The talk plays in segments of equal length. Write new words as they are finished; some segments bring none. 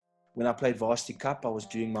when I played Varsity Cup, I was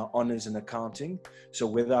doing my honours in accounting. So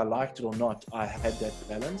whether I liked it or not, I had that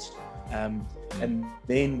balance. And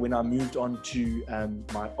then when I moved on to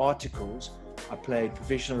my articles, I played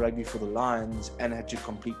professional rugby for the Lions and had to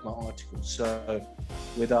complete my articles. So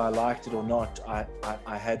whether I liked it or not,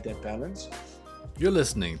 I had that balance. You're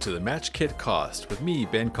listening to the Match Kit Cast with me,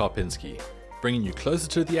 Ben Karpinski, bringing you closer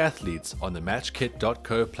to the athletes on the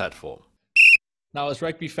matchkit.co platform. Now, as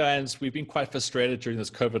rugby fans, we've been quite frustrated during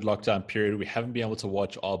this COVID lockdown period. We haven't been able to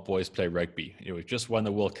watch our boys play rugby. We've just won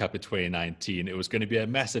the World Cup in 2019. It was going to be a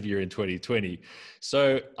massive year in 2020.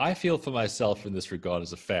 So I feel for myself in this regard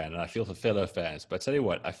as a fan, and I feel for fellow fans. But I tell you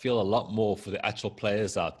what, I feel a lot more for the actual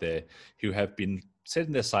players out there who have been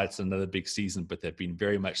setting their sights on another big season, but they've been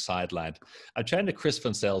very much sidelined. I'm chatting to Chris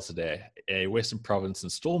Van Zyl today, a Western Province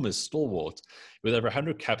and Stormers stalwart with over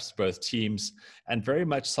 100 caps for both teams, and very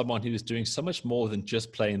much someone who is doing so much more than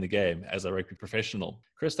just playing the game as a rugby professional.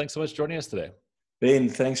 Chris, thanks so much for joining us today. Ben,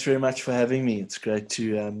 thanks very much for having me. It's great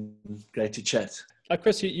to chat.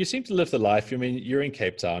 Chris, you seem to live the life. I mean, you're in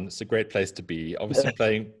Cape Town. It's a great place to be. Obviously,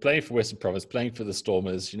 playing for Western Province, playing for the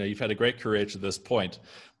Stormers. You've had a great career to this point.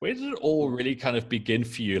 Where did it all really kind of begin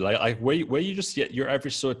for you? Like were you just your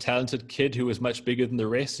average sort of talented kid who was much bigger than the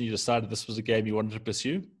rest, and you decided this was a game you wanted to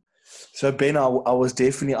pursue? So Ben, I was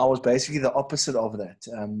basically the opposite of that.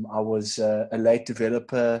 I was a late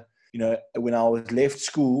developer. When I was left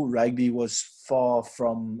school, rugby was far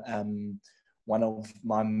from one of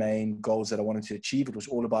my main goals that I wanted to achieve. It was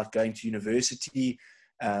all about going to university,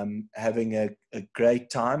 having a great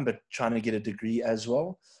time, but trying to get a degree as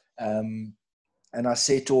well. And I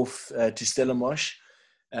set off to Stellenbosch,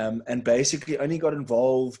 and basically only got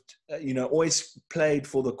involved, always played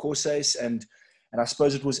for the Corsairs. And I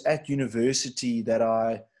suppose it was at university that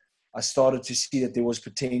I started to see that there was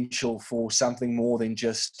potential for something more than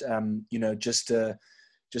just a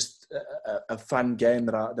fun game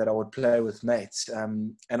that I would play with mates.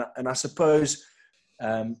 And I suppose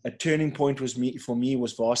a turning point for me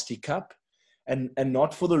was Varsity Cup, and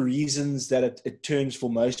not for the reasons that it turns for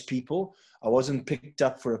most people. I wasn't picked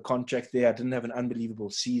up for a contract there. I didn't have an unbelievable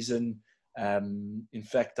season. In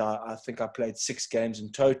fact, I think I played 6 games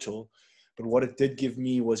in total. But what it did give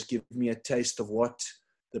me a taste of what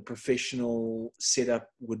the professional setup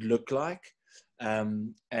would look like.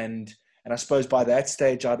 And I suppose by that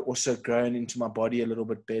stage, I'd also grown into my body a little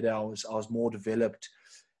bit better. I was more developed.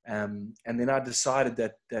 And then I decided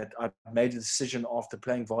that I made a decision after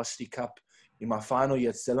playing Varsity Cup in my final year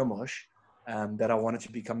at Stellenbosch, that I wanted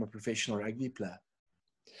to become a professional rugby player.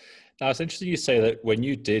 Now, it's interesting you say that when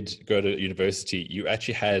you did go to university, you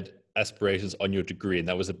actually had aspirations on your degree, and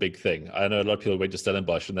that was a big thing. I know a lot of people went to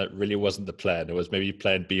Stellenbosch, and that really wasn't the plan. It was maybe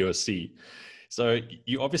plan B or C. So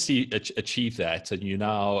you obviously achieved that, and you're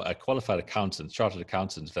now a qualified accountant, chartered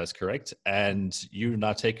accountant, if that's correct. And you've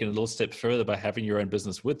now taken a little step further by having your own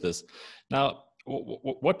business with this. Now,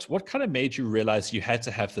 what kind of made you realize you had to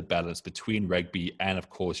have the balance between rugby and, of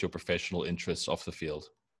course, your professional interests off the field?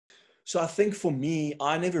 So I think for me,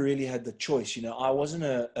 I never really had the choice. I wasn't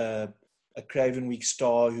a Craven Week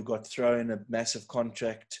star who got thrown a massive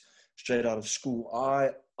contract straight out of school.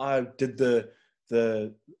 I did the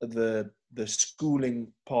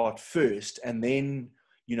schooling part first, and then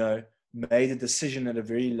made a decision at a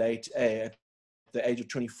very late age. At the age of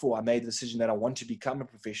 24, I made the decision that I want to become a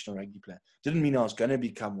professional rugby player. Didn't mean I was going to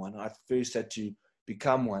become one. I first had to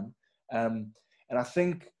become one. And I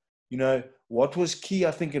think, what was key,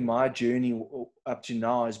 I think, in my journey up to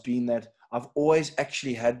now has been that I've always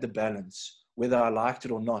actually had the balance, whether I liked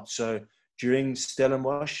it or not. So during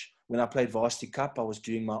Stellenbosch, when I played Varsity Cup, I was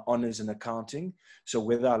doing my honours in accounting. So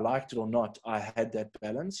whether I liked it or not, I had that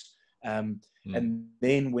balance. And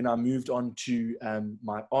then when I moved on to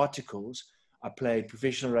my articles, I played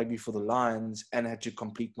professional rugby for the Lions and had to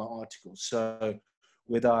complete my articles. So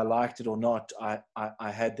whether I liked it or not, I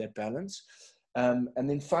had that balance. And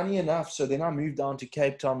then funny enough, so then I moved down to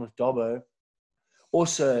Cape Town with Dobbo,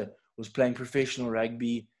 also was playing professional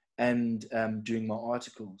rugby and doing my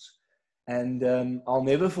articles. And I'll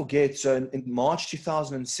never forget, so in March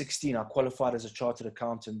 2016, I qualified as a chartered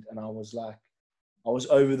accountant, and I was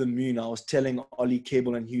over the moon. I was telling Ollie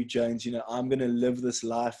Kebble and Hugh Jones, I'm going to live this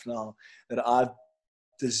life now that I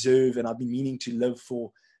deserve and I've been meaning to live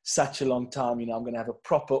for such a long time. I'm going to have a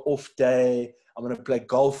proper off day. I'm going to play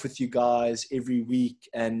golf with you guys every week.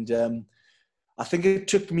 And I think it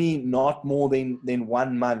took me not more than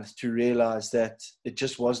 1 month to realize that it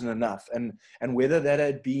just wasn't enough. And whether that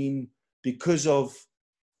had been because of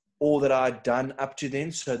all that I'd done up to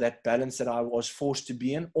then, so that balance that I was forced to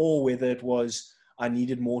be in, or whether it was I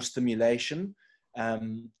needed more stimulation.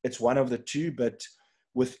 It's one of the two, but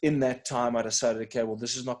within that time, I decided, okay, well,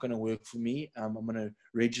 this is not going to work for me. I'm going to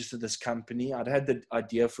register this company. I'd had the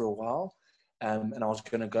idea for a while, and I was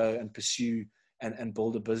going to go and pursue and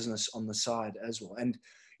build a business on the side as well. And,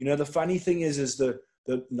 the funny thing is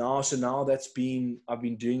now I've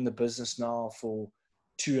been doing the business now for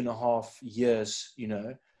 2.5 years,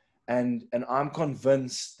 and I'm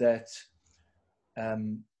convinced that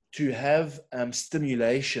to have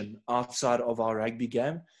stimulation outside of our rugby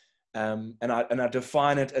game, and I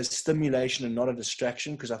define it as stimulation and not a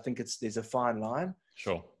distraction, because I think there's a fine line.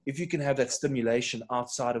 Sure. If you can have that stimulation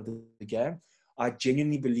outside of the game, I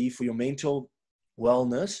genuinely believe for your mental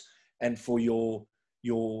wellness and for your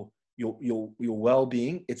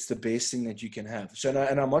well-being, it's the best thing that you can have. So,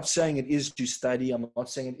 and I'm not saying it is to study. I'm not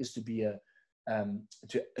saying it is to be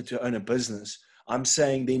to own a business. I'm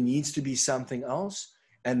saying there needs to be something else.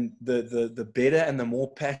 And the better and the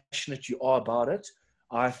more passionate you are about it,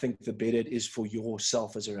 I think the better it is for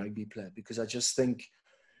yourself as a rugby player. Because I just think,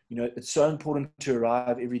 it's so important to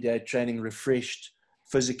arrive every day training refreshed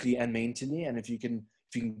physically and mentally. And if you can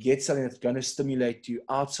get something that's going to stimulate you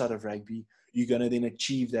outside of rugby, you're going to then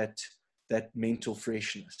achieve that mental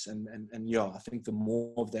freshness. And yeah, I think the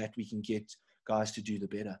more of that we can get guys to do, the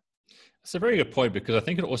better. It's a very good point, because I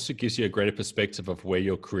think it also gives you a greater perspective of where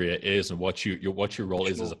your career is and what your role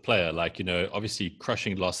is as a player. Like, obviously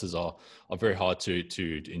crushing losses are very hard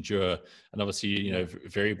to endure. And obviously,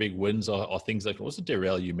 very big wins are things that can also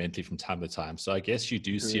derail you mentally from time to time. So I guess you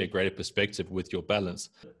do see a greater perspective with your balance.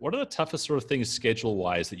 What are the toughest sort of things schedule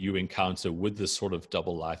wise that you encounter with this sort of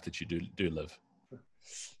double life that you do live?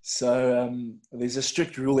 So there's a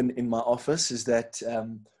strict rule in my office is that,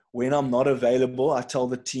 when I'm not available, I tell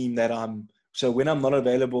the team that when I'm not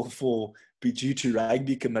available due to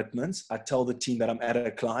rugby commitments, I tell the team that I'm at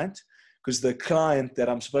a client, because the client that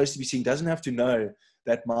I'm supposed to be seeing doesn't have to know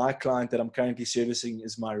that my client that I'm currently servicing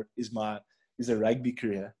is a rugby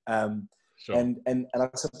career. Sure. And I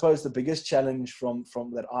suppose the biggest challenge from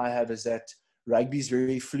that I have is that rugby is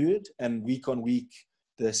very fluid, and week on week,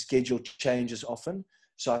 the schedule changes often.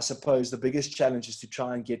 So I suppose the biggest challenge is to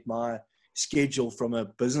try and get my schedule from a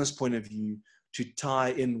business point of view to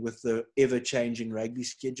tie in with the ever-changing rugby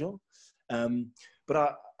schedule.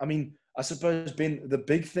 But I suppose, Ben, the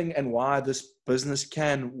big thing and why this business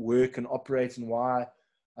can work and operate, and why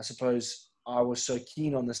I suppose I was so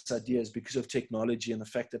keen on this idea, is because of technology and the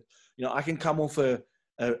fact that, I can come off a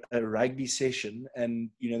rugby session and,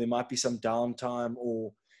 there might be some downtime,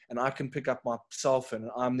 and I can pick up my cell phone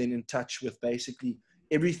and I'm then in touch with basically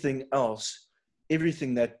everything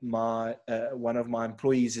that my one of my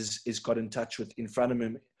employees is got in touch with in front of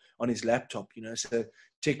him on his laptop. So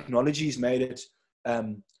technology has made it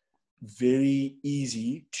very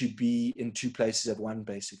easy to be in two places at once,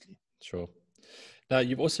 basically. Sure. Now,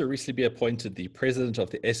 you've also recently been appointed the president of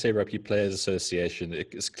the SA Rugby Players Association.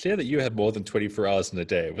 It's clear that you have more than 24 hours in a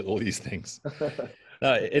day with all these things.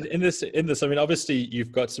 Now, in this, obviously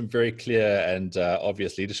you've got some very clear and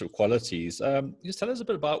obvious leadership qualities. Just tell us a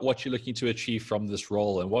bit about what you're looking to achieve from this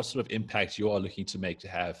role and what sort of impact you are looking to make to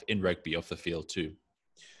have in rugby off the field too.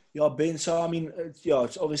 Yeah, Ben. So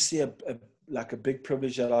it's obviously a big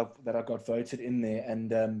privilege that I got voted in there,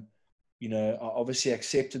 and I obviously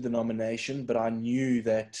accepted the nomination, but I knew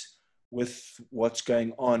that with what's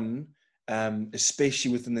going on,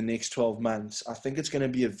 especially within the next 12 months, I think it's going to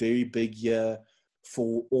be a very big year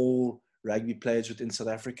for all rugby players within South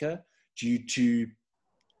Africa due to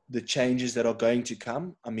the changes that are going to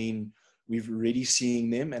come. We've already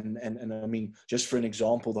seen them, and just for an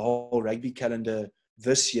example, the whole rugby calendar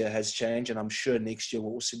this year has changed, and I'm sure next year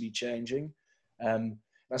will also be changing.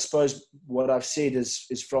 I suppose what I've said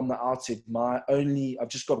is from the outset, I've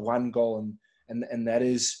just got one goal, and that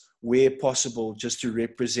is, where possible, just to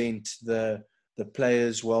represent the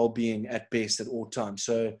players' well-being at best at all times.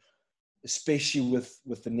 So especially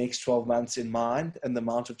with the next 12 months in mind and the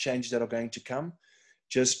amount of changes that are going to come,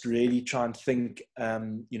 just really try and think,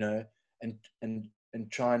 and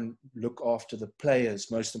try and look after the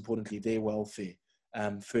players, most importantly, their welfare,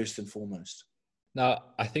 first and foremost. Now,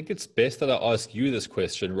 I think it's best that I ask you this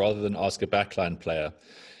question rather than ask a backline player.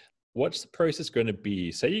 What's the process going to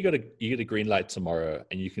be? Say you get a green light tomorrow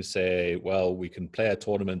and you can say, well, we can play a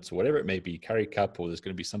tournament or whatever it may be, Currie Cup, or there's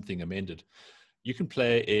going to be something amended. You can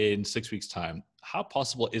play in 6 weeks' time. How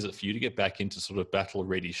possible is it for you to get back into sort of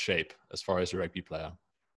battle-ready shape as far as a rugby player?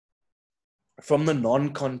 From the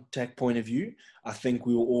non-contact point of view, I think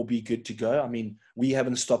we will all be good to go. We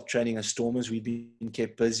haven't stopped training as Stormers. We've been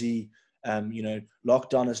kept busy.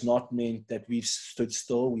 Lockdown has not meant that we've stood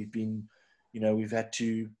still. We've been, we've had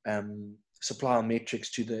to supply our metrics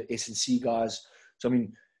to the S&C guys. So,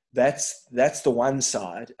 that's the one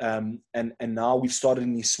side. And now we've started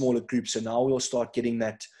in these smaller groups. So now we'll start getting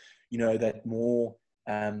that, that more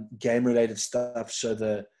game related stuff. So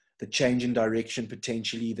the change in direction,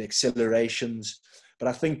 potentially the accelerations. But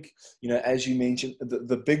I think, as you mentioned,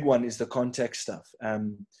 the big one is the contact stuff.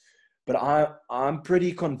 But I'm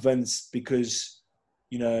pretty convinced because,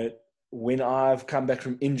 when I've come back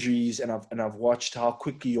from injuries and I've watched how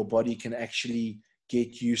quickly your body can actually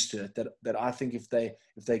get used to it, that I think if they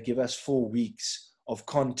give us 4 weeks of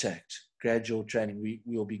contact, gradual training,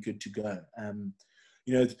 we'll be good to go.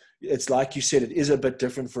 It's like you said, it is a bit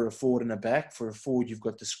different for a forward and a back. For a forward, you've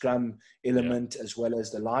got the scrum element as well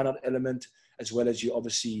as the line-out element, as well as you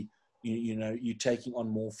obviously, you're taking on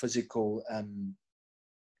more physical,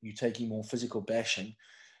 bashing.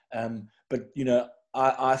 But,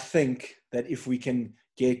 I think that if we can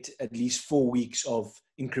get at least 4 weeks of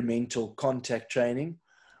incremental contact training,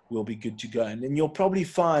 we'll be good to go. And then you'll probably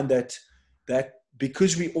find that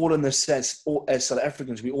because we all in the same, as South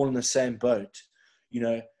Africans, we're all in the same boat.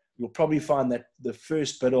 You'll probably find that the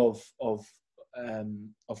first bit of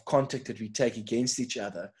contact that we take against each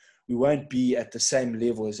other, we won't be at the same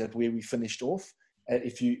level as at where we finished off.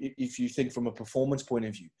 If you think from a performance point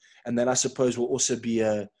of view, and then I suppose will also be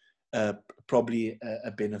probably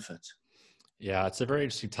a benefit. Yeah, it's a very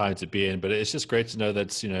interesting time to be in, but it's just great to know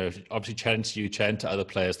that, obviously chatting to you, chatting to other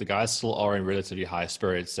players, the guys still are in relatively high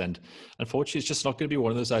spirits. And unfortunately, it's just not going to be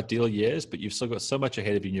one of those ideal years, but you've still got so much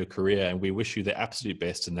ahead of you in your career. And we wish you the absolute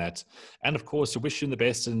best in that. And of course, we wish you the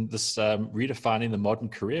best in this redefining the modern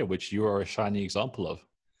career, which you are a shining example of.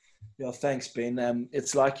 Yeah, thanks, Ben.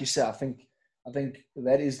 It's like you said, I think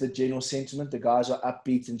that is the general sentiment. The guys are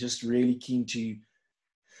upbeat and just really keen to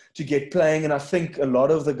get playing, and I think a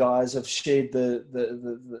lot of the guys have shared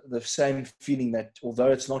the same feeling that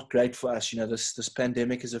although it's not great for us, this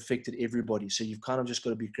pandemic has affected everybody. So you've kind of just got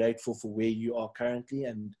to be grateful for where you are currently,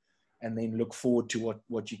 and then look forward to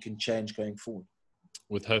what you can change going forward.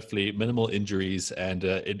 With hopefully minimal injuries and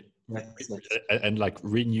like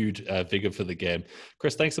renewed vigor for the game.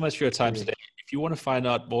 Chris, thanks so much for your time today. If you want to find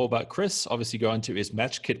out more about Chris, obviously go onto his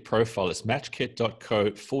MatchKit profile. It's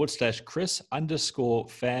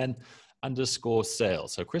matchkit.co/Chris_fan_sale.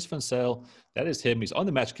 So Chris Van Sale, that is him. He's on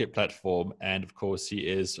the MatchKit platform. And of course, he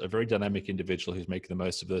is a very dynamic individual who's making the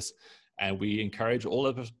most of this. And we encourage all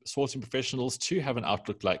of the sporting professionals to have an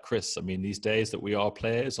outlook like Chris. I mean, these days that we are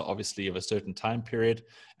players are obviously of a certain time period.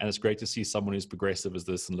 And it's great to see someone who's progressive as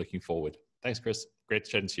this and looking forward. Thanks, Chris. Great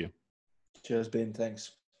chatting to you. Cheers, Ben.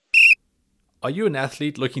 Thanks. Are you an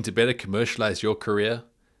athlete looking to better commercialize your career?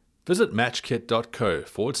 Visit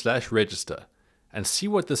matchkit.co/register and see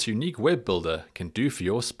what this unique web builder can do for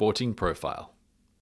your sporting profile.